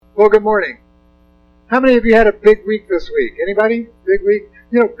Well, good morning. How many of you had a big week this week? Anybody? Big week?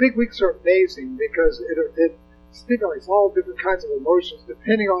 You know, big weeks are amazing because it stimulates all different kinds of emotions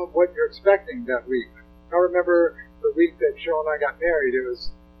depending on what you're expecting that week. I remember the week that Cheryl and I got married. It was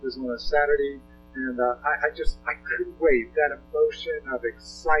on a Saturday, and I couldn't wait. That emotion of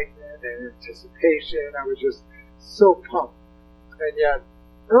excitement and anticipation, I was just so pumped. And yet,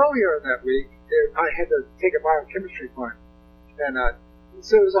 earlier in that week, I had to take a biochemistry class, and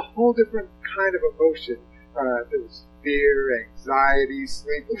so it was a whole different kind of emotion. There was fear, anxiety,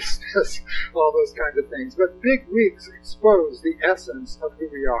 sleeplessness, all those kinds of things. But big weeks expose the essence of who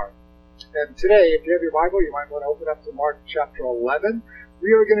we are. And today, if you have your Bible, you might want to open up to Mark chapter 11.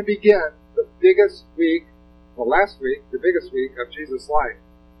 We are going to begin the biggest week, well, last week, the biggest week of Jesus' life.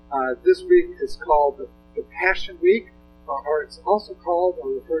 This week is called the Passion Week, or it's also called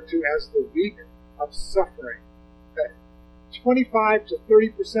or referred to as the Week of Suffering. 25 to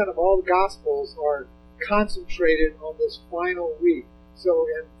 30% of all the Gospels are concentrated on this final week. So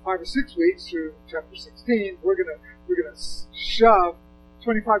in 5 or 6 weeks through chapter 16, we're gonna shove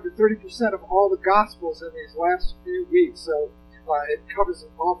 25 to 30% of all the Gospels in these last few weeks. So it covers an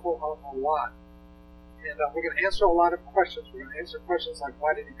awful lot. And we're going to answer a lot of questions. We're going to answer questions like,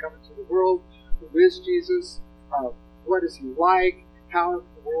 why did he come into the world? Who is Jesus? What is he like? How in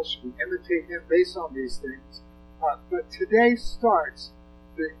the world should we imitate him based on these things? But today starts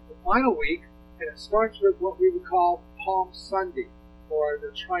the final week, and it starts with what we would call Palm Sunday, or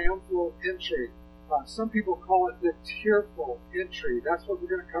the triumphal entry. Some people call it the tearful entry. That's what we're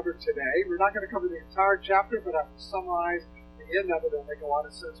going to cover today. We're not going to cover the entire chapter, but I will summarize the end of it. It'll make a lot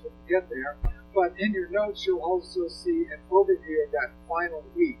of sense when we get there. But in your notes, you'll also see an overview of that final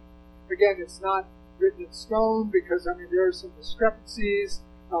week. Again, it's not written in stone because, there are some discrepancies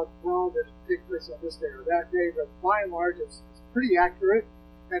that take place on this day or that day, but by and large, it's pretty accurate.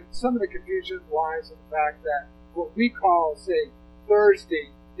 And some of the confusion lies in the fact that what we call, say,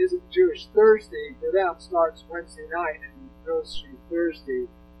 Thursday isn't Jewish. Thursday for them starts Wednesday night and goes through Thursday.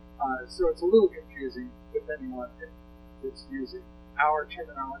 So it's a little confusing depending on if it's using our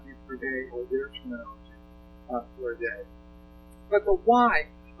terminology per day or their terminology for a day. But the why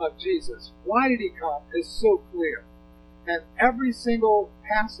of Jesus, why did he come, is so clear. And every single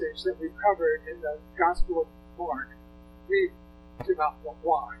passage that we've covered in the Gospel of Mark, we've talked about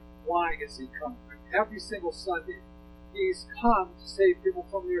why. Why is he coming? Every single Sunday, he's come to save people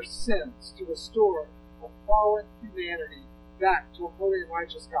from their sins, to restore a fallen humanity back to a holy and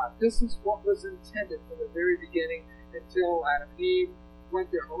righteous God. This is what was intended from the very beginning until Adam and Eve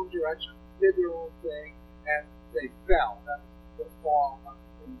went their own direction, did their own thing, and they fell. That's the fall of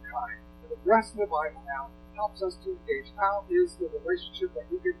humankind. And the rest of the Bible now helps us to engage. How is the relationship that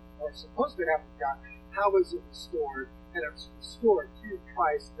we are supposed to have with God, how is it restored? And it's restored through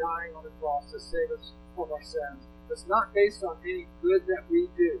Christ dying on the cross to save us from our sins. It's not based on any good that we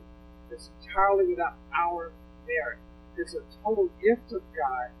do. It's entirely without our merit. It's a total gift of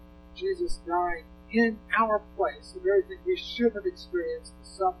God, Jesus dying in our place, the very thing we should have experienced, the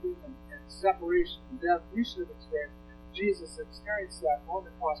suffering and separation and death we should have experienced. Jesus experienced that on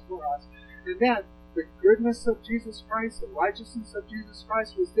the cross for us. And then the goodness of Jesus Christ, the righteousness of Jesus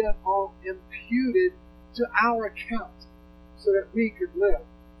Christ was then all imputed to our account so that we could live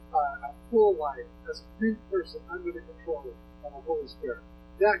a full life as a new person under the control of the Holy Spirit.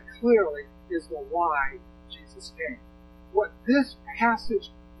 That clearly is the why Jesus came. What this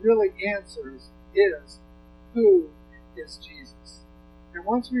passage really answers is, who is Jesus? And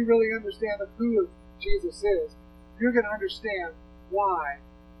once we really understand who Jesus is, you're going to understand why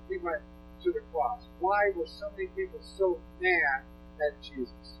he went to the cross. Why were so many people so mad at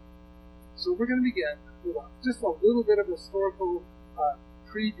Jesus? So we're going to begin with just a little bit of historical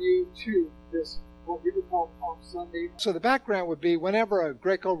preview to this, what we would call Palm Sunday. So the background would be whenever a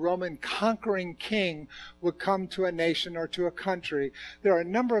Greco-Roman conquering king would come to a nation or to a country, there are a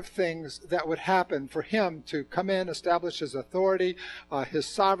number of things that would happen for him to come in, establish his authority, his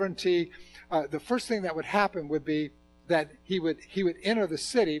sovereignty. The first thing that would happen would be that he would enter the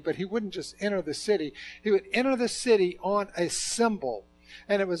city, but he wouldn't just enter the city. He would enter the city on a symbol.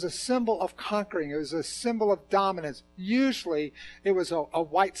 And it was a symbol of conquering. It was a symbol of dominance. Usually it was a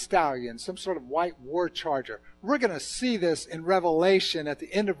white stallion, some sort of white war charger. We're going to see this in Revelation. At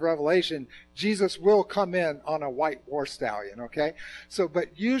the end of Revelation, Jesus will come in on a white war stallion, okay?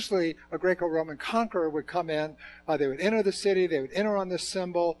 But usually a Greco-Roman conqueror would come in. They would enter the city. They would enter on this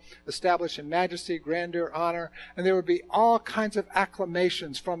symbol, established in majesty, grandeur, honor. And there would be all kinds of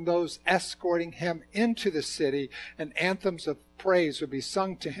acclamations from those escorting him into the city, and anthems of praise would be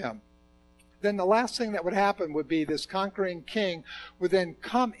sung to him. then the last thing that would happen would be this conquering king would then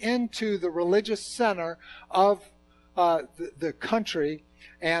come into the religious center of the country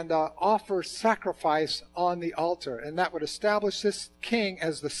and offer sacrifice on the altar. And that would establish this king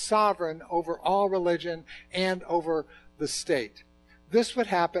as the sovereign over all religion and over the state. This would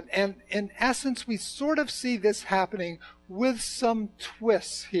happen, and in essence, we sort of see this happening with some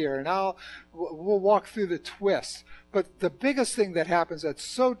twists here. And we'll walk through the twists. But the biggest thing that happens that's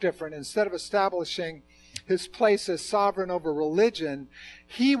so different, instead of establishing his place as sovereign over religion,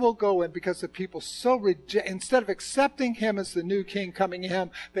 he will go in because the people instead of accepting him as the new king coming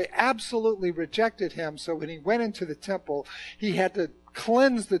in, they absolutely rejected him. So when he went into the temple, he had to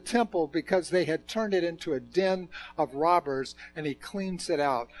cleanse the temple because they had turned it into a den of robbers, and he cleans it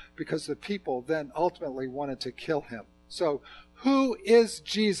out because the people then ultimately wanted to kill him. So who is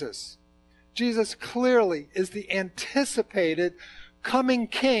Jesus? Jesus clearly is the anticipated coming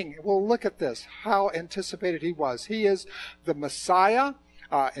king. We'll look at this, how anticipated he was. He is the Messiah.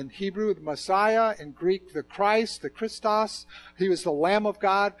 In Hebrew, the Messiah. In Greek, the Christ, the Christos. He was the Lamb of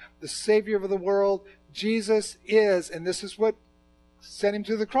God, the Savior of the world. Jesus is, and this is what sent him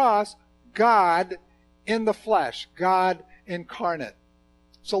to the cross, God in the flesh, God incarnate.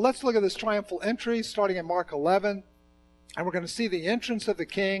 So let's look at this triumphal entry starting in Mark 11. And we're going to see the entrance of the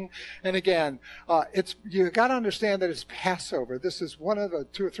king. And again, you got to understand that it's Passover. This is one of the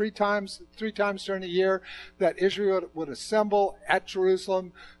three times during the year that Israel would assemble at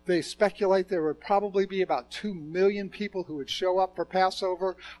Jerusalem. They speculate there would probably be about 2 million people who would show up for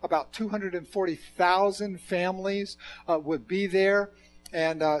Passover. About 240,000 families would be there.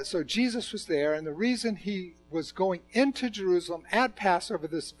 And so Jesus was there, and the reason he was going into Jerusalem at Passover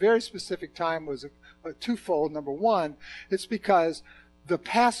this very specific time was twofold. Number one, it's because the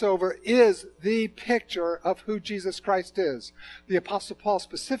Passover is the picture of who Jesus Christ is. The Apostle Paul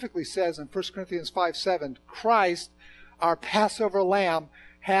specifically says in 1 Corinthians 5:7, Christ, our Passover lamb,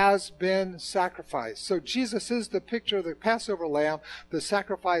 has been sacrificed. So Jesus is the picture of the Passover lamb, the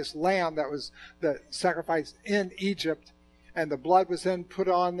sacrificed lamb that was the sacrifice in Egypt. And the blood was then put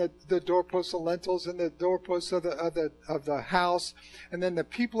on the doorposts, the lintels, and the doorposts of the house. And then the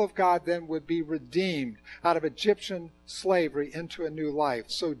people of God then would be redeemed out of Egyptian slavery into a new life.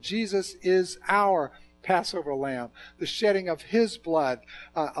 So Jesus is our Passover lamb. The shedding of his blood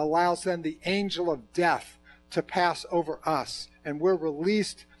allows then the angel of death to pass over us. And we're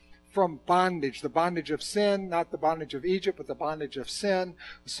released from bondage, the bondage of sin, not the bondage of Egypt, but the bondage of sin,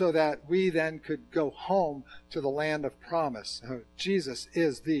 so that we then could go home to the land of promise. Jesus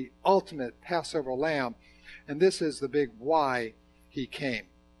is the ultimate Passover lamb, and this is the big why he came.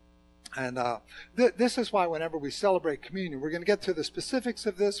 And this is why whenever we celebrate communion, we're going to get to the specifics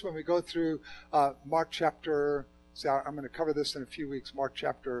of this when we go through Mark chapter, I'm going to cover this in a few weeks, Mark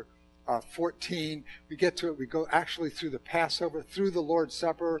chapter 14. We get to it, we go actually through the Passover, through the Lord's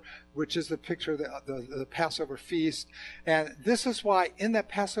Supper, which is the picture of the Passover feast. And this is why in that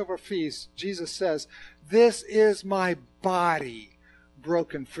Passover feast, Jesus says, this is my body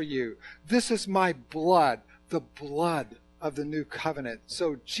broken for you. This is my blood, the blood of the new covenant.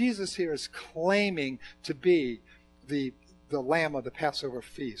 So Jesus here is claiming to be the lamb of the Passover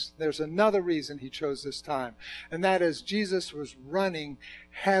feast. There's another reason he chose this time, and that is Jesus was running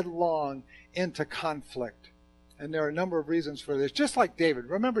headlong into conflict. And there are a number of reasons for this. Just like David.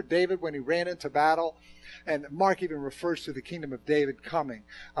 Remember David when he ran into battle? And Mark even refers to the kingdom of David coming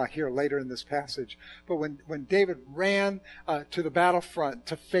here later in this passage. But when David ran to the battlefront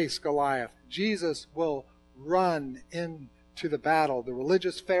to face Goliath, Jesus will run into the battle. The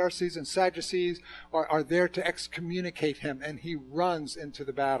religious Pharisees and Sadducees are there to excommunicate him, and he runs into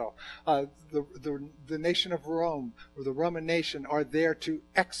the battle. The nation of Rome, or the Roman nation, are there to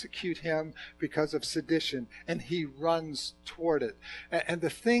execute him because of sedition, and he runs toward it. And the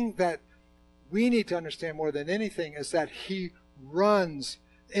thing that we need to understand more than anything is that he runs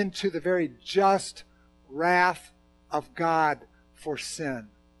into the very just wrath of God for sin.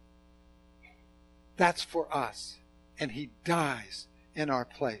 That's for us. And he dies in our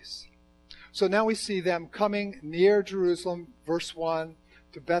place. So now we see them coming near Jerusalem, verse 1,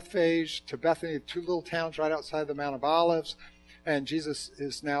 to Bethphage, to Bethany, two little towns right outside the Mount of Olives. And Jesus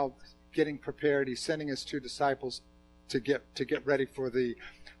is now getting prepared. He's sending his two disciples to get ready for the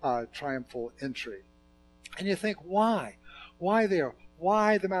triumphal entry. And you think, why? Why there?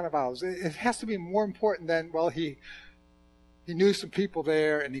 Why the Mount of Olives? It has to be more important than, well, he He knew some people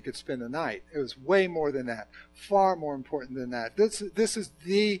there, and he could spend the night. It was way more than that, far more important than that. This is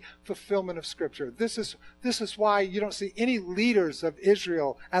the fulfillment of Scripture. This is why you don't see any leaders of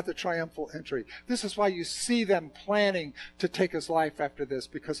Israel at the triumphal entry. This is why you see them planning to take his life after this,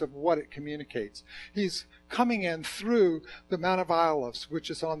 because of what it communicates. He's coming in through the Mount of Olives, which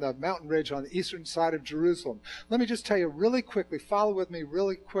is on the mountain ridge on the eastern side of Jerusalem. Let me just tell you really quickly, follow with me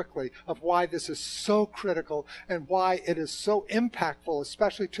really quickly, of why this is so critical and why it is so impactful,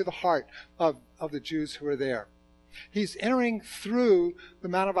 especially to the heart of the Jews who are there. He's entering through the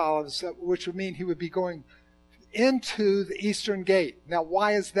Mount of Olives, which would mean he would be going into the eastern gate. Now,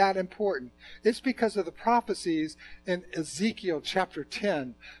 why is that important? It's because of the prophecies in Ezekiel chapter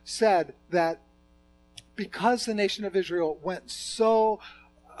 10 said that because the nation of Israel went so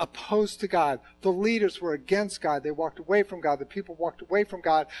opposed to God, the leaders were against God, they walked away from God, the people walked away from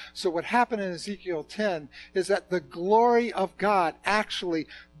God. So what happened in Ezekiel 10 is that the glory of God actually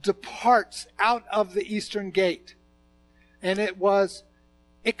departs out of the eastern gate. And it was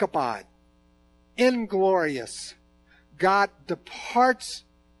Ichabod, inglorious. God departs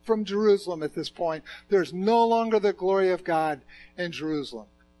from Jerusalem at this point. There's no longer the glory of God in Jerusalem.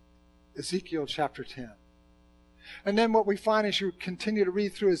 Ezekiel chapter 10. And then what we find as you continue to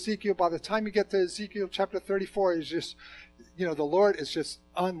read through Ezekiel, by the time you get to Ezekiel chapter 34, is just, the Lord is just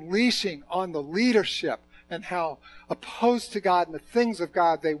unleashing on the leadership and how opposed to God and the things of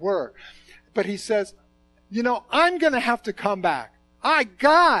God they were. But he says, I'm going to have to come back.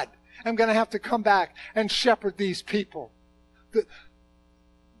 God, am going to have to come back and shepherd these people.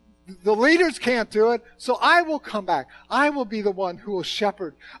 The leaders can't do it, so I will come back. I will be the one who will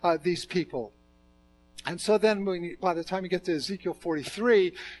shepherd these people. And so then by the time you get to Ezekiel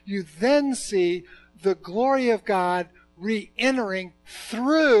 43, you then see the glory of God re-entering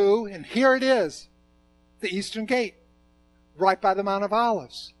through, and here it is, the eastern gate, right by the Mount of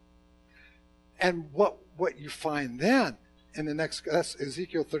Olives. And what you find then in the next, that's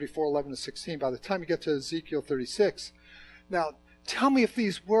Ezekiel 34, 11 to 16. By the time you get to Ezekiel 36, now tell me if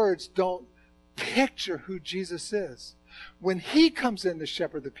these words don't picture who Jesus is. When he comes in to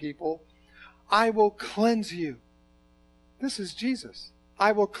shepherd the people, I will cleanse you. This is Jesus.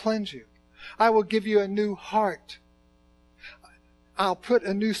 I will cleanse you. I will give you a new heart. I'll put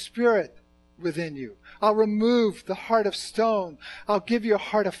a new spirit within you. I'll remove the heart of stone. I'll give you a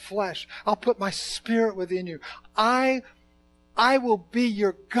heart of flesh. I'll put my spirit within you. I will be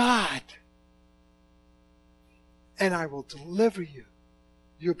your God. And I will deliver you.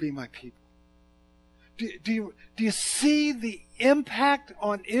 You'll be my people. Do you see the impact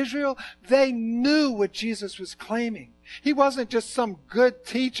on Israel? They knew what Jesus was claiming. He wasn't just some good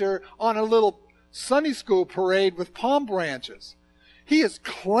teacher on a little Sunday school parade with palm branches. He is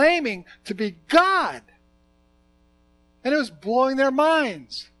claiming to be God. And it was blowing their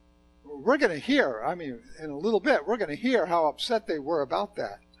minds. We're going to hear, in a little bit, we're going to hear how upset they were about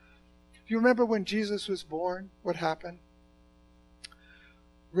that. Do you remember when Jesus was born? What happened?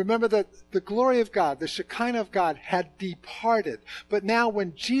 Remember that the glory of God, the Shekinah of God, had departed. But now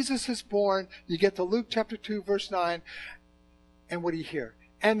when Jesus is born, you get to Luke chapter 2, verse 9, and what do you hear?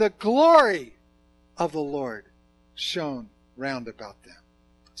 And the glory of the Lord shone round about them.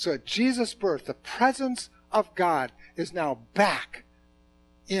 So at Jesus' birth, the presence of God is now back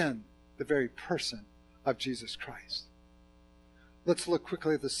in the very person of Jesus Christ. Let's look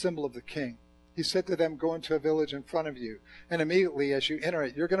quickly at the symbol of the king. He said to them, go into a village in front of you, and immediately as you enter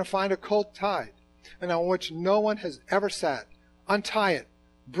it, you're going to find a colt tied, and on which no one has ever sat. Untie it,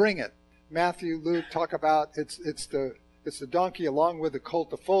 bring it. Matthew, Luke talk about it's the donkey along with the colt,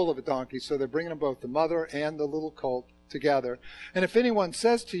 the foal of a donkey, so they're bringing them both, the mother and the little colt, together. And if anyone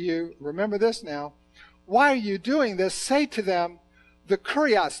says to you, remember this now, why are you doing this? Say to them, the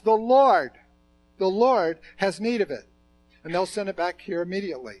Kurios, the Lord has need of it. And they'll send it back here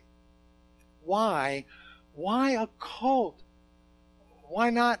immediately. Why a colt? Why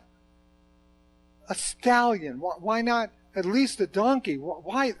not a stallion? Why not at least a donkey?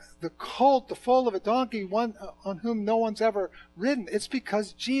 Why the colt, the foal of a donkey, one on whom no one's ever ridden? It's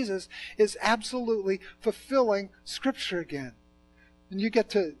because Jesus is absolutely fulfilling Scripture again. And you get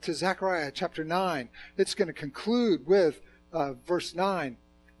to Zechariah chapter 9. It's going to conclude with verse 9.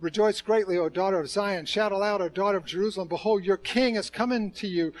 Rejoice greatly, O daughter of Zion. Shout aloud, O daughter of Jerusalem. Behold, your king has come into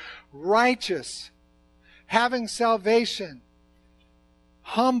you, righteous, having salvation,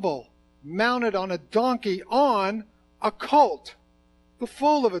 humble, mounted on a donkey, on a colt, the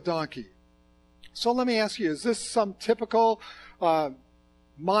foal of a donkey. So let me ask you, is this some typical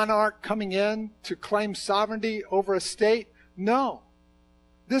monarch coming in to claim sovereignty over a state? No.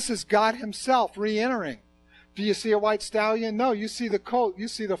 This is God himself re-entering. Do you see a white stallion? No, you see the colt. You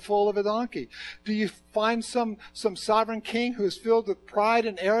see the foal of a donkey. Do you find some sovereign king who is filled with pride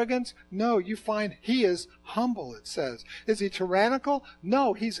and arrogance? No, you find he is humble, it says. Is he tyrannical?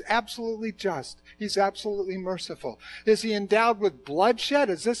 No, he's absolutely just. He's absolutely merciful. Is he endowed with bloodshed?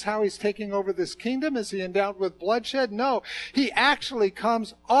 Is this how he's taking over this kingdom? Is he endowed with bloodshed? No, he actually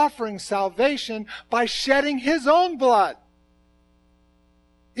comes offering salvation by shedding his own blood,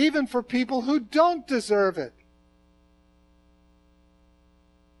 even for people who don't deserve it,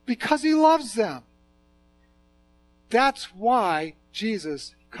 because he loves them. That's why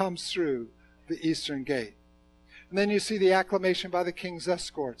Jesus comes through the eastern gate. And then you see the acclamation by the king's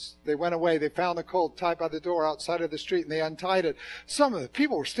escorts. They went away. They found the colt tied by the door outside of the street, and they untied it. Some of the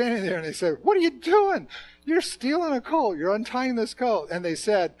people were standing there, and they said, "What are you doing? You're stealing a colt. You're untying this colt." And they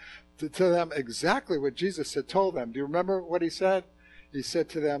said to them exactly what Jesus had told them. Do you remember what he said? He said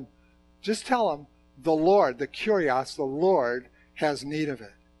to them, "Just tell them the Lord, the Kyrios, the Lord, has need of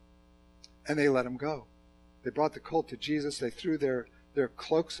it." And they let him go. They brought the colt to Jesus. They threw their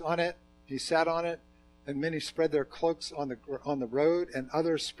cloaks on it. He sat on it. And many spread their cloaks on the road, and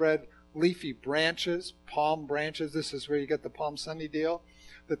others spread leafy branches, palm branches. This is where you get the Palm Sunday deal,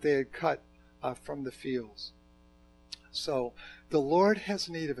 that they had cut from the fields. So the Lord has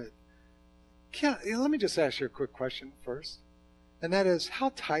need of it. Let me just ask you a quick question first. And that is,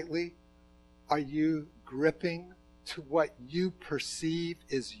 how tightly are you gripping to what you perceive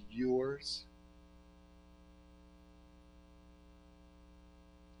is yours?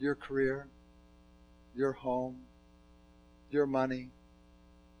 Your career, your home, your money,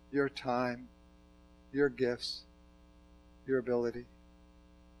 your time, your gifts, your ability.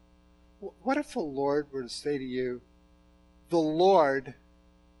 What if the Lord were to say to you, the Lord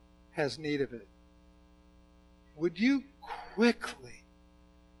has need of it? Would you quickly,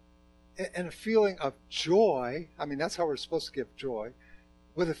 in a feeling of joy, I mean, that's how we're supposed to give joy,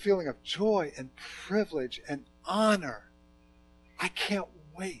 with a feeling of joy and privilege and honor, I can't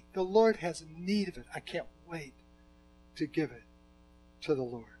wait. The Lord has need of it. I can't wait to give it to the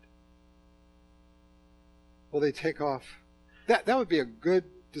Lord. Will they take off? That would be a good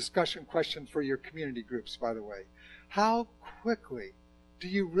discussion question for your community groups, by the way. How quickly do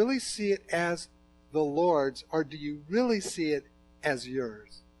you really see it as the Lord's, or do you really see it as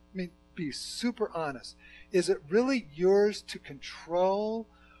yours? I mean, be super honest. Is it really yours to control,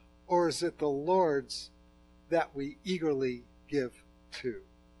 or is it the Lord's that we eagerly give to?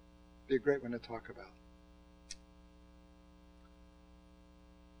 Be a great one to talk about.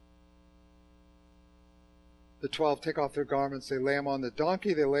 The 12 take off their garments. They lay them on the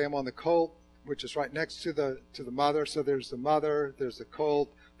donkey. They lay them on the colt, which is right next to the mother. So there's the mother. There's the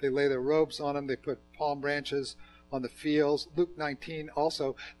colt. They lay their robes on them. They put palm branches on the fields. Luke 19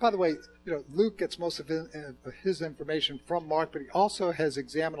 also. By the way, Luke gets most of his information from Mark, but he also has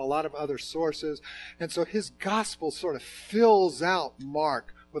examined a lot of other sources. And so his gospel sort of fills out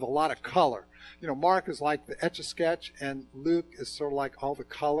Mark with a lot of color. Mark is like the Etch-a-Sketch, and Luke is sort of like all the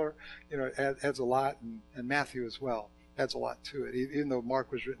color. Adds a lot, and Matthew as well adds a lot to it, even though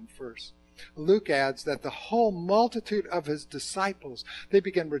Mark was written first. Luke adds that the whole multitude of his disciples, they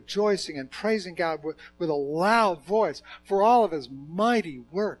began rejoicing and praising God with a loud voice for all of his mighty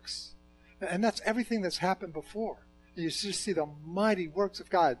works. And that's everything that's happened before. You just see the mighty works of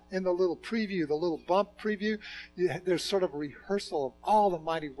God. In the little preview, the little bump preview, there's sort of a rehearsal of all the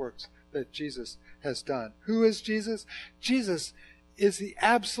mighty works that Jesus has done. Who is Jesus? Jesus is the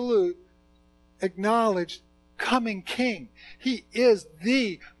absolute, acknowledged, coming King. He is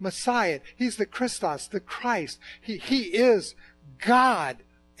the Messiah. He's the Christos, the Christ. He is God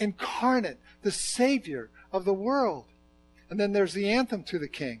incarnate, the Savior of the world. And then there's the anthem to the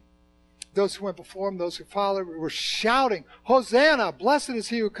King. Those who went before him, those who followed, were shouting, "Hosanna! Blessed is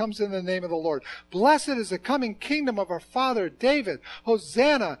he who comes in the name of the Lord. Blessed is the coming kingdom of our father David.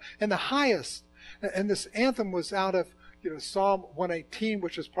 Hosanna in the highest." And this anthem was out of Psalm 118,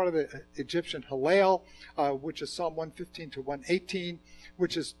 which is part of the Egyptian Hallel, which is Psalm 115 to 118,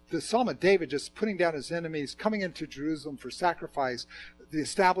 which is the Psalm of David just putting down his enemies, coming into Jerusalem for sacrifice, the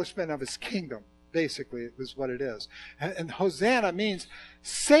establishment of his kingdom. Basically, it was what it is. And Hosanna means,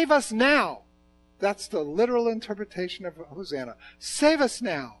 save us now. That's the literal interpretation of Hosanna. Save us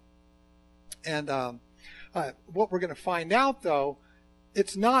now. And what we're going to find out, though,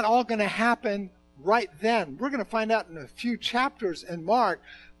 it's not all going to happen right then. We're going to find out in a few chapters in Mark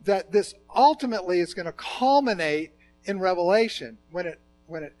that this ultimately is going to culminate in Revelation when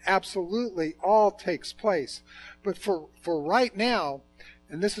it absolutely all takes place. But for right now,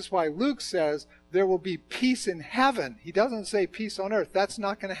 And this is why Luke says there will be peace in heaven. He doesn't say peace on earth. That's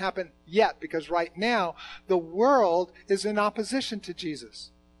not going to happen yet, because right now the world is in opposition to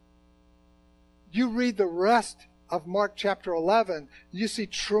Jesus. You read the rest of Mark chapter 11, you see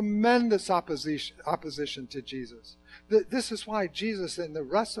tremendous opposition to Jesus. This is why Jesus in the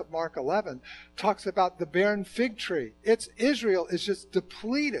rest of Mark 11 talks about the barren fig tree. Israel is just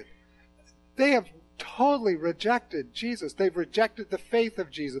depleted. They have totally rejected Jesus. They've rejected the faith of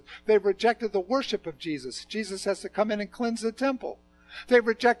Jesus. They've rejected the worship of Jesus. Jesus has to come in and cleanse the temple. They've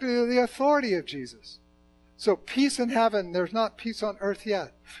rejected the authority of Jesus. So peace in heaven, there's not peace on earth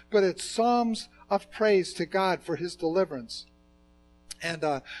yet, but it's psalms of praise to God for his deliverance.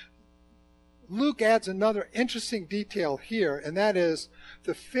 And Luke adds another interesting detail here, and that is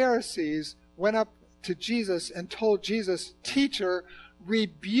the Pharisees went up to Jesus and told Jesus, "Teacher,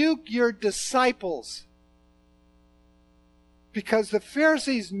 rebuke your disciples." Because the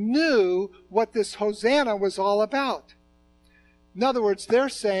Pharisees knew what this Hosanna was all about. In other words, they're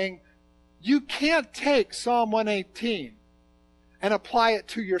saying, you can't take Psalm 118 and apply it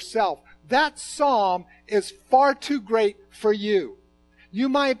to yourself. That psalm is far too great for you. You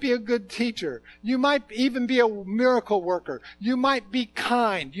might be a good teacher. You might even be a miracle worker. You might be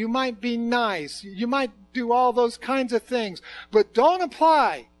kind. You might be nice. You might do all those kinds of things. But don't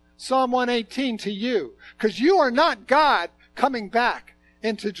apply Psalm 118 to you, because you are not God coming back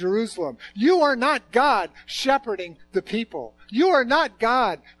into Jerusalem. You are not God shepherding the people. You are not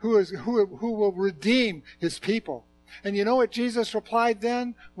God who will redeem his people. And you know what Jesus replied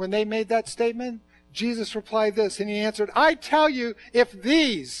then when they made that statement? Jesus replied this, and he answered, "I tell you, if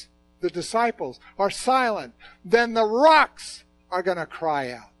these, the disciples, are silent, then the rocks are going to cry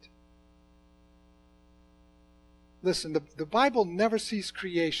out." Listen, the Bible never sees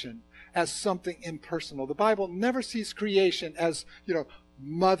creation as something impersonal. The Bible never sees creation as,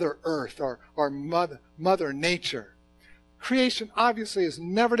 Mother Earth or Mother Nature. Creation obviously is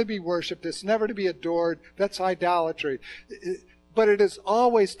never to be worshipped. It's never to be adored. That's idolatry. But it is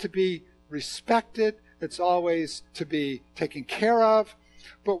always to be respected. It's always to be taken care of.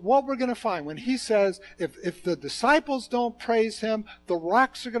 But what we're going to find when he says, if the disciples don't praise him, the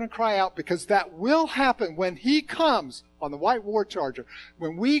rocks are going to cry out, because that will happen when he comes on the white war charger.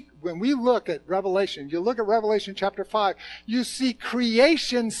 When we look at Revelation, you look at Revelation chapter 5, you see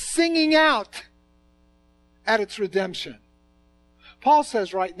creation singing out at its redemption. Paul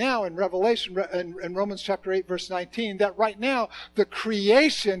says right now in Revelation, in Romans chapter 8, verse 19, that right now the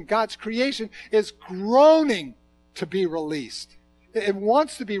creation, God's creation, is groaning to be released. It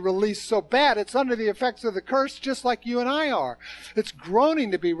wants to be released so bad. It's under the effects of the curse, just like you and I are. It's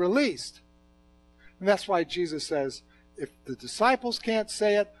groaning to be released. And that's why Jesus says, if the disciples can't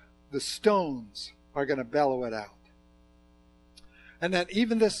say it, the stones are going to bellow it out. And that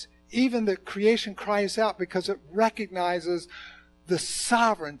even the creation cries out because it recognizes the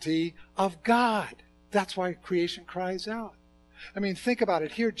sovereignty of God. That's why creation cries out. I mean, think about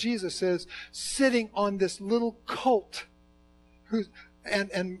it. Here Jesus is sitting on this little colt,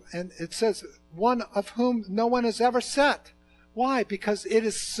 and it says, one of whom no one has ever sat. Why? Because it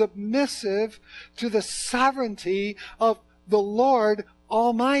is submissive to the sovereignty of the Lord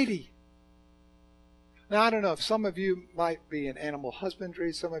Almighty. Now, I don't know if some of you might be in animal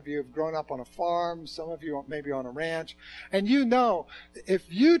husbandry. Some of you have grown up on a farm. Some of you maybe on a ranch. And you know, if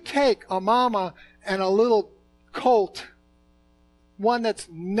you take a mama and a little colt, one that's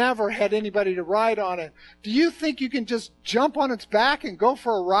never had anybody to ride on it, do you think you can just jump on its back and go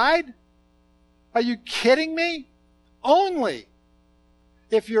for a ride? Are you kidding me? Only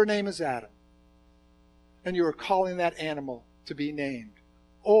if your name is Adam and you are calling that animal to be named,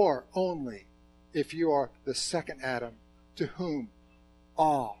 or only if you are the second Adam to whom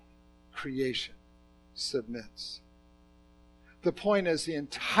all creation submits. The point is, the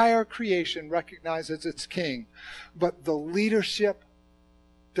entire creation recognizes its king, but the leadership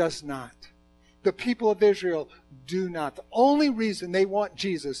does not. The people of Israel do not. The only reason they want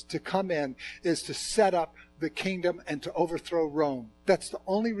Jesus to come in is to set up the kingdom and to overthrow Rome. That's the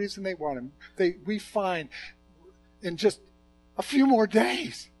only reason they want him. We find in just a few more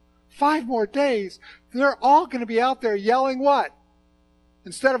days, 5 more days, they're all going to be out there yelling what?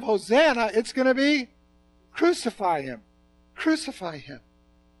 Instead of Hosanna, it's going to be crucify him. Crucify him.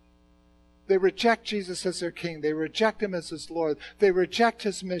 They reject Jesus as their king. They reject him as his Lord. They reject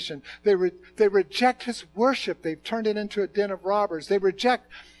his mission. They reject his worship. They've turned it into a den of robbers. They reject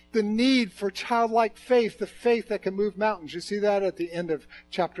the need for childlike faith, the faith that can move mountains. You see that at the end of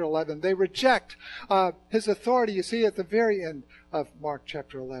chapter 11. They reject his authority. You see at the very end of Mark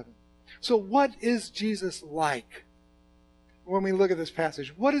chapter 11. So what is Jesus like? when we look at this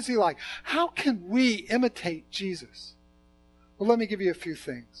passage? What is he like? How can we imitate Jesus? Well, let me give you a few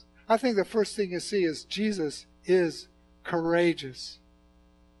things. I think the first thing you see is Jesus is courageous.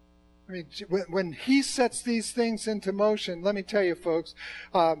 I mean, when he sets these things into motion, let me tell you, folks,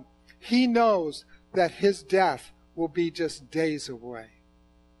 he knows that his death will be just days away.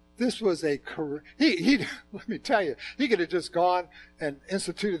 This was a he let me tell you, he could have just gone and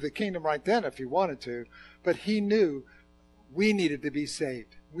instituted the kingdom right then if he wanted to, but he knew we needed to be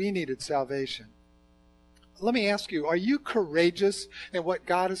saved. We needed salvation. Let me ask you, are you courageous in what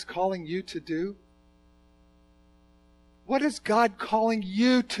God is calling you to do? What is God calling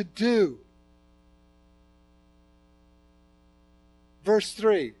you to do? Verse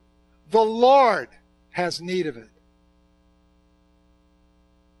 3, the Lord has need of it.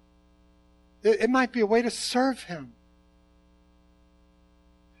 It might be a way to serve him.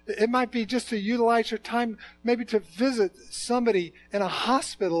 It might be just to utilize your time, maybe to visit somebody in a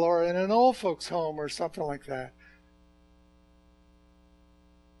hospital or in an old folks' home or something like that.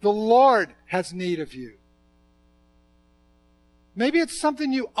 The Lord has need of you. Maybe it's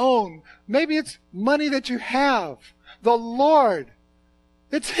something you own. Maybe it's money that you have. The Lord,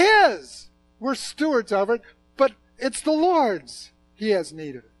 it's his. We're stewards of it, but it's the Lord's. He has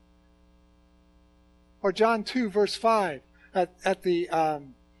need of it. Or John 2, verse 5, at the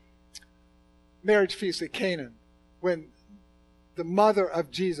marriage feast at Canaan, when the mother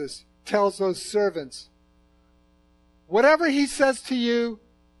of Jesus tells those servants, whatever he says to you,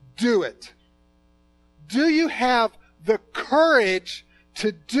 do it. Do you have the courage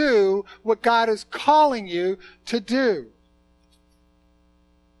to do what God is calling you to do?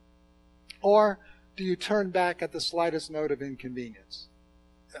 Or do you turn back at the slightest note of inconvenience?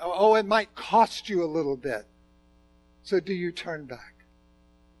 Oh, it might cost you a little bit. So do you turn back?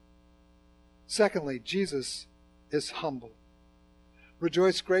 Secondly, Jesus is humble.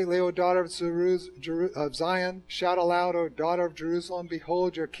 Rejoice greatly, O daughter of Zion. Shout aloud, O daughter of Jerusalem.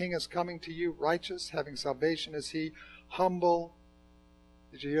 Behold, your king is coming to you, righteous, having salvation is he, humble.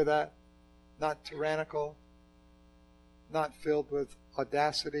 Did you hear that? Not tyrannical, not filled with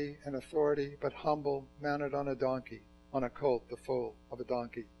audacity and authority, but humble, mounted on a donkey, on a colt, the foal of a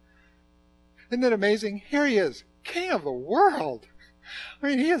donkey. Isn't it amazing? Here he is, king of the world. I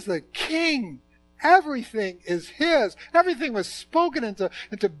mean, he is the king. Everything is his. Everything was spoken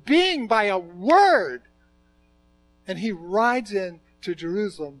into being by a word. And he rides into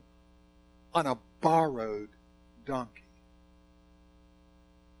Jerusalem on a borrowed donkey.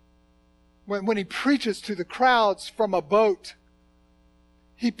 When he preaches to the crowds from a boat,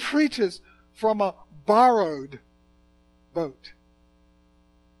 he preaches from a borrowed boat.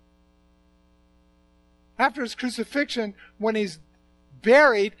 After his crucifixion, when he's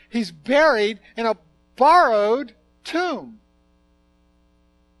buried in a borrowed tomb.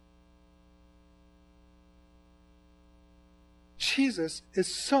 Jesus is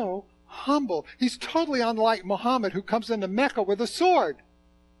so humble. He's totally unlike Muhammad, who comes into Mecca with a sword.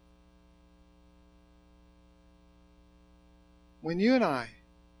 When you and I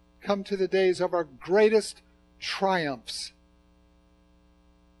come to the days of our greatest triumphs,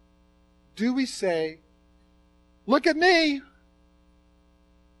 do we say, look at me?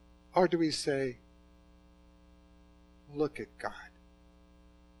 Or do we say, look at God?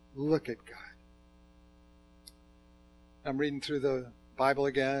 Look at God. I'm reading through the Bible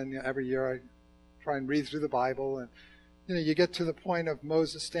again. Every year I try and read through the Bible. And, you get to the point of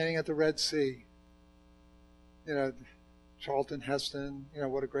Moses standing at the Red Sea. Charlton Heston,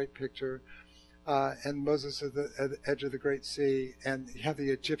 what a great picture. And Moses at the edge of the Great Sea. And you have the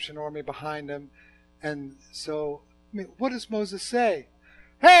Egyptian army behind him. And so, what does Moses say?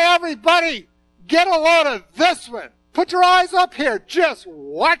 Hey, everybody, get a load of this one. Put your eyes up here. Just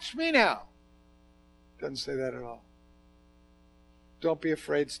watch me now. Doesn't say that at all. Don't be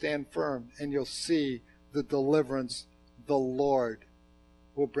afraid. Stand firm, and you'll see the deliverance the Lord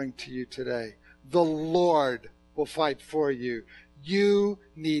will bring to you today. The Lord will fight for you. You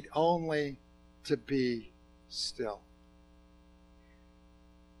need only to be still.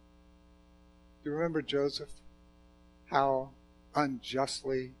 Do you remember Joseph? How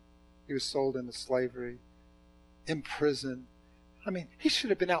unjustly he was sold into slavery, imprisoned. I mean, he should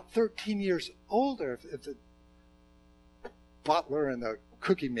have been out 13 years older if the butler and the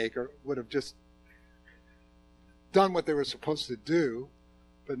cookie maker would have just done what they were supposed to do.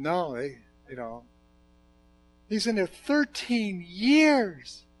 But no, he's in there 13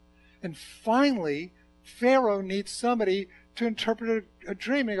 years. And finally, Pharaoh needs somebody to interpret a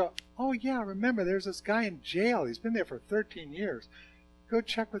dream. And they go, oh yeah, remember, there's this guy in jail. He's been there for 13 years. Go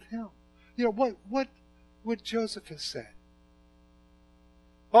check with him. What would Joseph have said?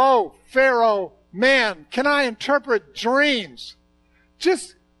 Oh, Pharaoh, man, can I interpret dreams?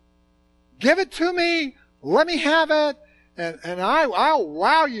 Just give it to me. Let me have it. And I'll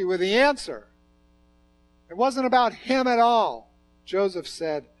wow you with the answer. It wasn't about him at all. Joseph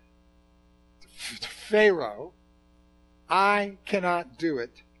said to Pharaoh, I cannot do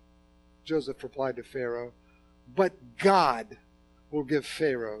it. Joseph replied to Pharaoh, but God will give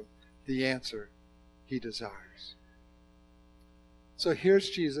Pharaoh the answer he desires. So here's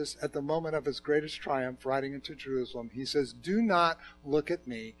Jesus at the moment of his greatest triumph riding into Jerusalem. He says, do not look at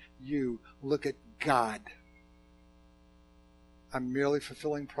me, you look at God. I'm merely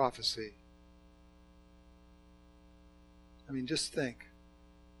fulfilling prophecy. I mean, just think.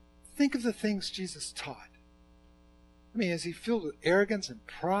 Think of the things Jesus taught. I mean, is he filled with arrogance and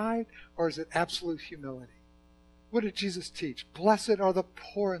pride, or is it absolute humility? What did Jesus teach? Blessed are the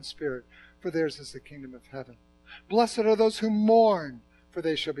poor in spirit, for theirs is the kingdom of heaven. Blessed are those who mourn, for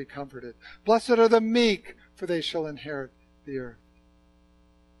they shall be comforted. Blessed are the meek, for they shall inherit the earth.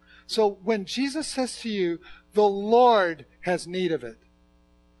 So when Jesus says to you, the Lord has need of it,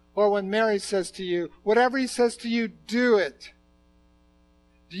 or when Mary says to you, whatever he says to you, do it,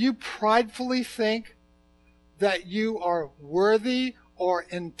 do you pridefully think that you are worthy or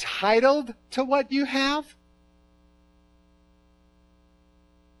entitled to what you have?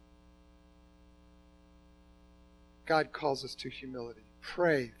 God calls us to humility.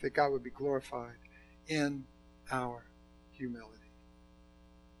 Pray that God would be glorified in our humility.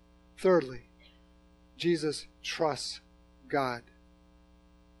 Thirdly, Jesus trusts God.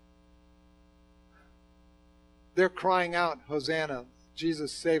 They're crying out, Hosanna,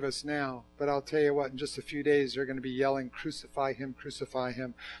 Jesus, save us now. But I'll tell you what, in just a few days, they're going to be yelling, crucify him, crucify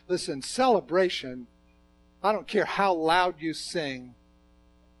him. Listen, celebration, I don't care how loud you sing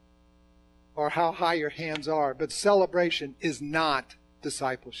or how high your hands are, but celebration is not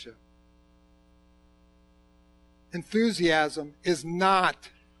discipleship. Enthusiasm is not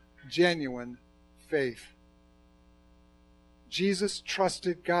genuine faith. Jesus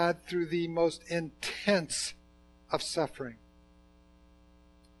trusted God through the most intense of suffering.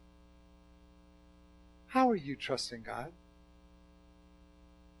 How are you trusting God?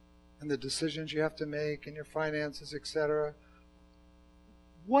 And the decisions you have to make in your finances, etc.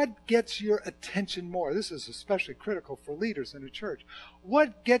 What gets your attention more? This is especially critical for leaders in a church.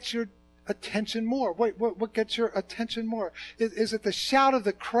 What gets your attention more? What gets your attention more? Is it the shout of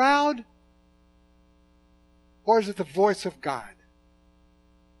the crowd? Or is it the voice of God?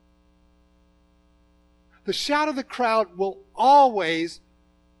 The shout of the crowd will always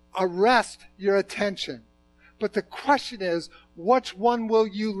arrest your attention. But the question is, which one will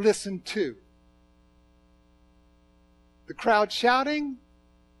you listen to? The crowd shouting,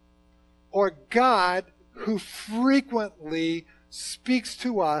 or God who frequently speaks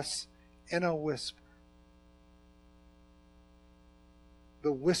to us in a whisper?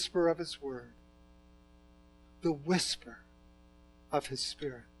 The whisper of his word. The whisper of his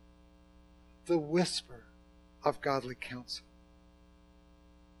Spirit. The whisper of godly counsel.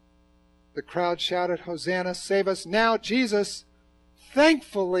 The crowd shouted, Hosanna, save us now, Jesus.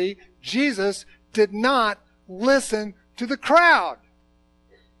 Thankfully, Jesus did not listen to the crowd,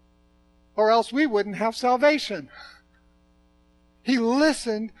 or else we wouldn't have salvation. He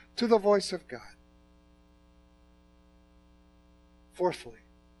listened to the voice of God. Fourthly,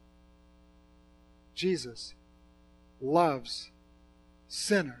 Jesus loves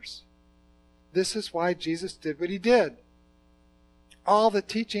sinners. This is why Jesus did what he did. All the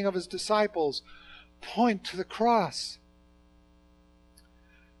teaching of his disciples point to the cross.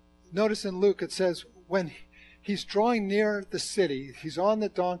 Notice in Luke it says when he's drawing near the city, he's on the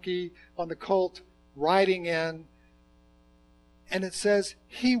donkey, on the colt, riding in, and it says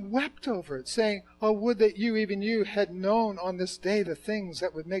he wept over it, saying, oh, would that you, even you, had known on this day the things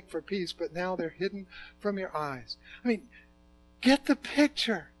that would make for peace, but now they're hidden from your eyes. I mean, get the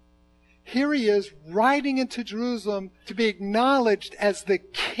picture. Here he is riding into Jerusalem to be acknowledged as the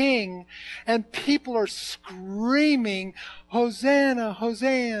king, and people are screaming, Hosanna,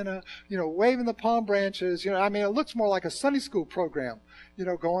 Hosanna, waving the palm branches. I mean, it looks more like a Sunday school program,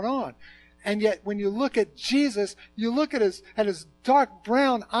 going on. And yet, when you look at Jesus, you look at his dark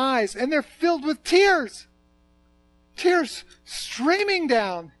brown eyes, and they're filled with tears. Tears streaming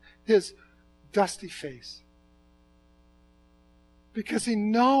down his dusty face. Because he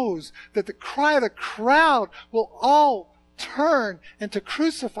knows that the cry of the crowd will all turn and to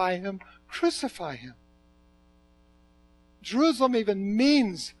crucify him, crucify him. Jerusalem even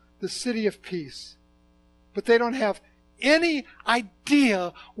means the city of peace. But they don't have any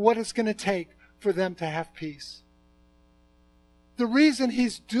idea what it's going to take for them to have peace. The reason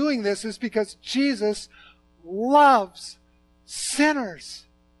he's doing this is because Jesus loves sinners.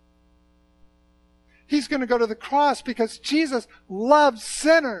 He's going to go to the cross because Jesus loves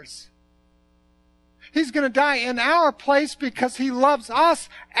sinners. He's going to die in our place because he loves us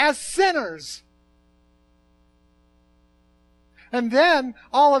as sinners. And then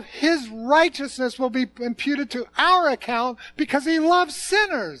all of his righteousness will be imputed to our account because he loves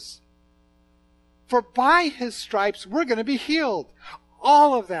sinners. For by his stripes, we're going to be healed.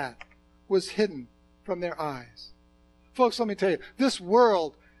 All of that was hidden from their eyes. Folks, let me tell you, this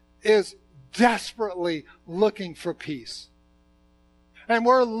world is desperately looking for peace. And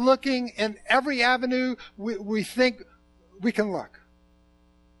we're looking in every avenue we think we can look.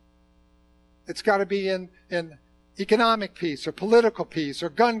 It's got to be in economic peace or political peace or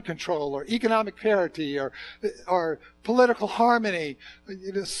gun control or economic parity or political harmony.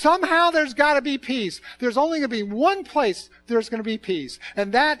 Somehow there's got to be peace. There's only going to be one place there's going to be peace,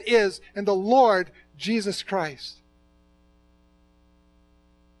 and that is in the Lord Jesus Christ.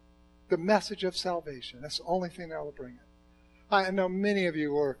 The message of salvation. That's the only thing that will bring it. I know many of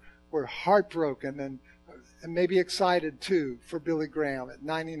you were heartbroken and maybe excited too for Billy Graham at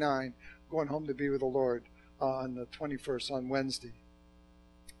 99 going home to be with the Lord on the 21st, on Wednesday.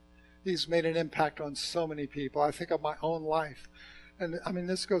 He's made an impact on so many people. I think of my own life. And I mean,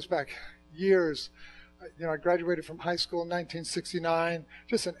 this goes back years. I graduated from high school in 1969.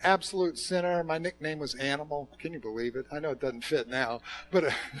 Just an absolute sinner. My nickname was Animal. Can you believe it? I know it doesn't fit now,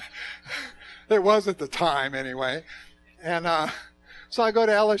 but it was at the time anyway. And so I go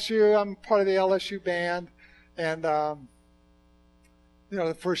to LSU. I'm part of the LSU band. And,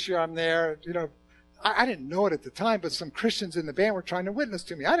 the first year I'm there, I didn't know it at the time, but some Christians in the band were trying to witness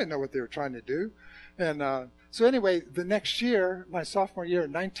to me. I didn't know what they were trying to do. And so anyway, the next year, my sophomore year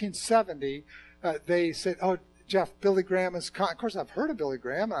in 1970, they said, "Oh, Jeff, Billy Graham is..." Of course, I've heard of Billy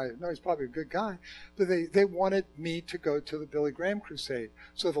Graham. I know he's probably a good guy. But they wanted me to go to the Billy Graham Crusade.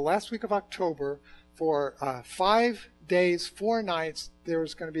 So the last week of October, for 5 days, 4 nights, there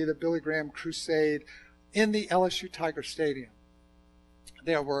was going to be the Billy Graham Crusade in the LSU Tiger Stadium.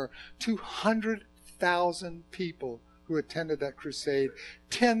 There were 200,000 people who attended that crusade.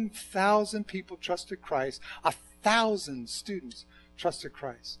 10,000 people trusted Christ. 1,000 students trusted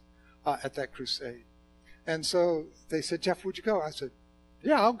Christ at that crusade. And so they said, "Jeff, would you go?" I said,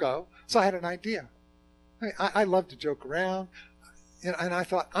 "Yeah, I'll go." So I had an idea. I love to joke around. And I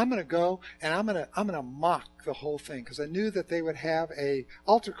thought, I'm going to go and I'm going to mock the whole thing, because I knew that they would have a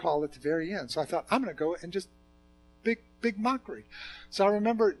altar call at the very end. So I thought, I'm going to go and just big mockery. So I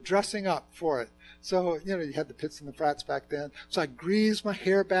remember dressing up for it. So, you had the pits and the frats back then. So I greased my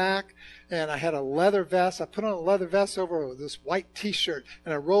hair back and I had a leather vest. I put on a leather vest over this white t-shirt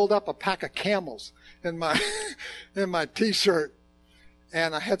and I rolled up a pack of Camels in my t-shirt.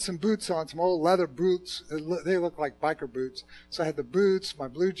 And I had some boots on, some old leather boots. They look like biker boots. So I had the boots, my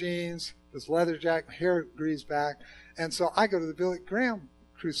blue jeans, this leather jacket, my hair greased back. And so I go to the Billy Graham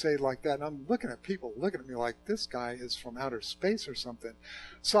Crusade like that, and I'm looking at people looking at me like this guy is from outer space or something.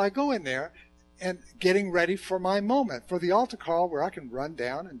 So I go in there and getting ready for my moment, for the altar call where I can run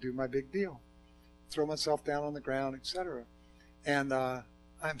down and do my big deal, throw myself down on the ground, etc. And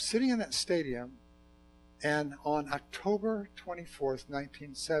I'm sitting in that stadium. And on October 24th,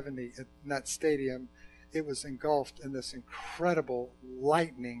 1970, in that stadium, it was engulfed in this incredible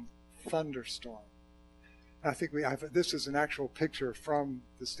lightning thunderstorm. I think this is an actual picture from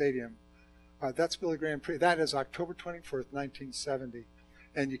the stadium. That's Billy Graham. That is October 24th, 1970.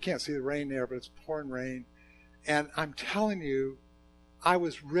 And you can't see the rain there, but it's pouring rain. And I'm telling you, I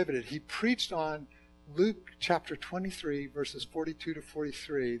was riveted. He preached on Luke chapter 23, verses 42 to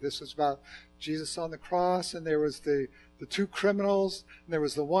 43. This is about Jesus on the cross, and there was the two criminals, and there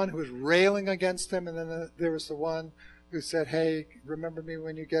was the one who was railing against him, and then there was the one who said, "Hey, remember me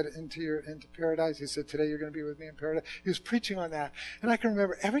when you get into paradise." He said, "Today you're going to be with me in paradise." He was preaching on that. And I can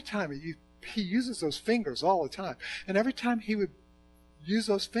remember every time he uses those fingers all the time. And every time he would use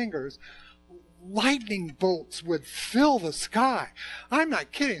those fingers, lightning bolts would fill the sky. I'm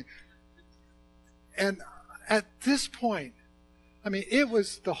not kidding. And at this point, I mean, it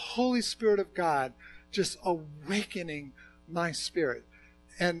was the Holy Spirit of God just awakening my spirit.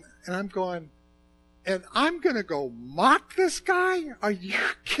 And I'm going, and I'm going to go mock this guy? Are you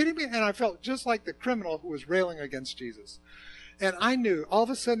kidding me? And I felt just like the criminal who was railing against Jesus. And I knew, all of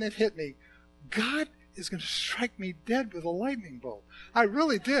a sudden it hit me, God is going to strike me dead with a lightning bolt. I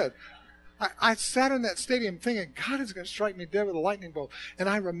really did. I sat in that stadium thinking, God is going to strike me dead with a lightning bolt. And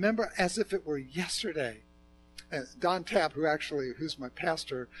I remember as if it were yesterday, and Don Tapp, who's my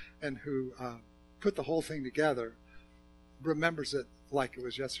pastor and who put the whole thing together, remembers it like it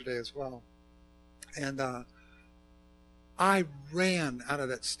was yesterday as well. And I ran out of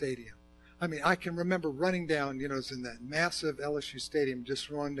that stadium. I mean, I can remember running down, it was in that massive LSU stadium, just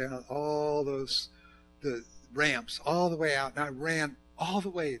running down all the ramps all the way out. And I ran all the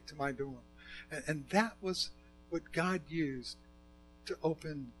way to my dorm. And that was what God used to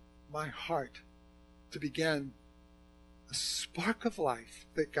open my heart to begin a spark of life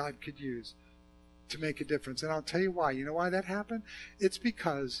that God could use to make a difference. And I'll tell you why. You know why that happened? It's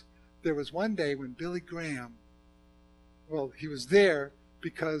because there was one day when Billy Graham, he was there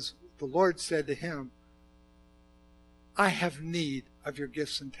because the Lord said to him, I have need of your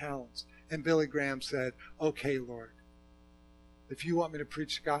gifts and talents. And Billy Graham said, okay, Lord, if you want me to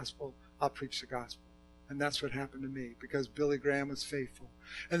preach the gospel, I'll preach the gospel. And that's what happened to me, because Billy Graham was faithful.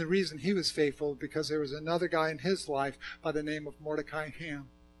 And the reason he was faithful, because there was another guy in his life by the name of Mordecai Ham.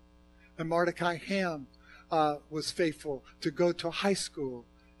 And Mordecai Ham was faithful to go to a high school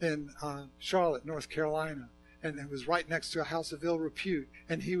in Charlotte, North Carolina. And it was right next to a house of ill repute.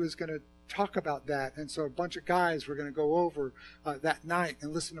 And he was going to talk about that. And so a bunch of guys were going to go over that night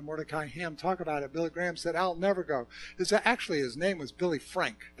and listen to Mordecai Ham talk about it. Billy Graham said, I'll never go. Actually, his name was Billy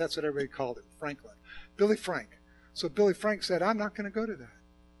Frank. That's what everybody called it, Franklin. Billy Frank. So Billy Frank said, I'm not going to go to that.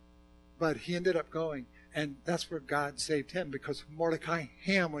 But he ended up going. And that's where God saved him, because Mordecai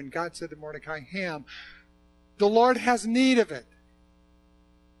Ham, when God said to Mordecai Ham, the Lord has need of it.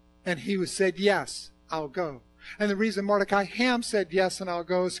 And he said, yes, I'll go. And the reason Mordecai Ham said, yes, and I'll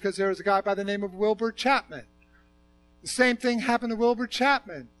go, is because there was a guy by the name of Wilbur Chapman. The same thing happened to Wilbur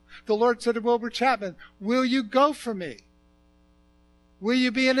Chapman. The Lord said to Wilbur Chapman, will you go for me? Will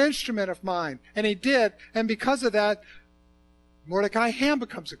you be an instrument of mine? And he did. And because of that, Mordecai Ham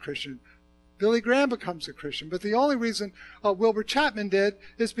becomes a Christian. Billy Graham becomes a Christian. But the only reason Wilbur Chapman did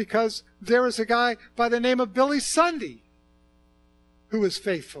is because there was a guy by the name of Billy Sunday who was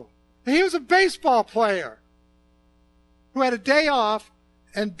faithful. And he was a baseball player who had a day off,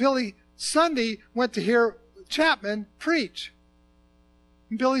 and Billy Sunday went to hear Chapman preach.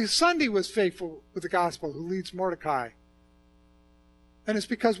 And Billy Sunday was faithful with the gospel, who leads Mordecai. And it's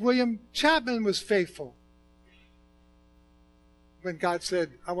because William Chapman was faithful when God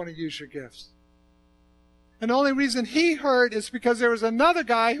said, I want to use your gifts. And the only reason he heard is because there was another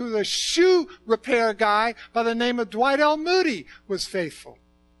guy who was a shoe repair guy by the name of Dwight L. Moody was faithful.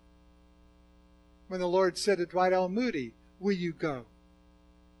 When the Lord said to Dwight L. Moody, will you go?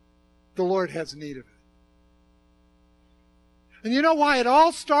 The Lord has need of it. And you know why it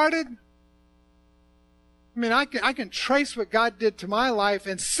all started? I mean, I can trace what God did to my life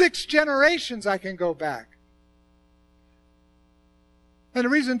in 6 generations. I can go back. And the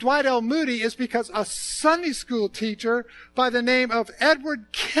reason Dwight L. Moody is because a Sunday school teacher by the name of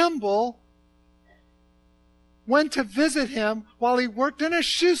Edward Kimball went to visit him while he worked in a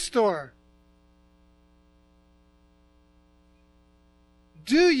shoe store.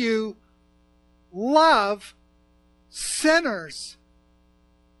 Do you love sinners?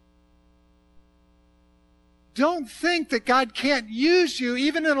 Don't think that God can't use you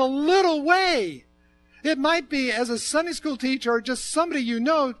even in a little way. It might be as a Sunday school teacher or just somebody you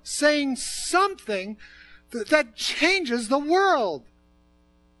know saying something that changes the world.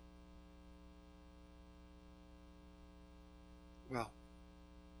 Well,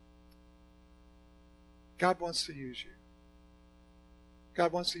 God wants to use you.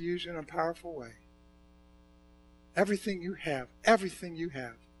 God wants to use you in a powerful way. Everything you have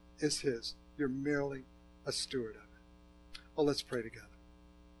is His. You're merely a steward of it. Well, let's pray together.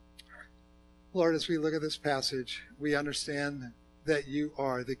 Lord, as we look at this passage, we understand that you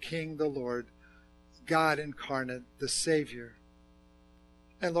are the King, the Lord, God incarnate, the Savior.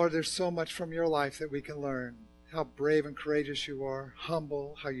 And Lord, there's so much from your life that we can learn. How brave and courageous you are,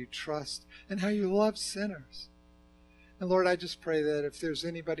 humble, how you trust, and how you love sinners. And Lord, I just pray that if there's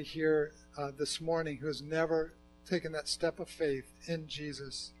anybody here this morning who has never taken that step of faith in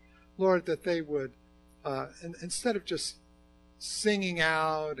Jesus, Lord, that they would, instead of just singing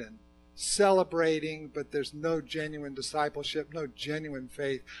out and celebrating, but there's no genuine discipleship, no genuine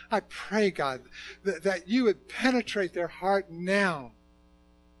faith, I pray, God, that you would penetrate their heart now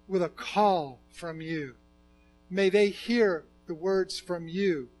with a call from you. May they hear the words from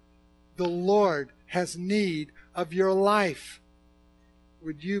you. The Lord has need of your life.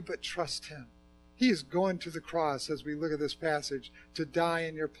 Would you but trust Him? He is going to the cross, as we look at this passage, to die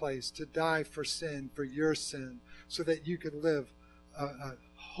in your place, to die for sin, for your sin, so that you could live a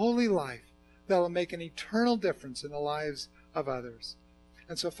holy life that will make an eternal difference in the lives of others.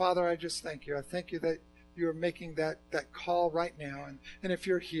 And so, Father, I just thank you. I thank you that you are making that call right now. And if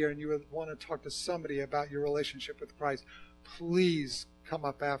you're here and you would want to talk to somebody about your relationship with Christ, please come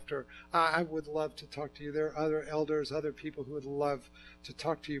up after. I would love to talk to you. There are other elders, other people who would love to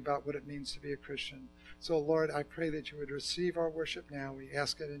talk to you about what it means to be a Christian. So, Lord, I pray that you would receive our worship now. We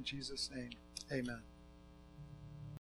ask it in Jesus' name. Amen.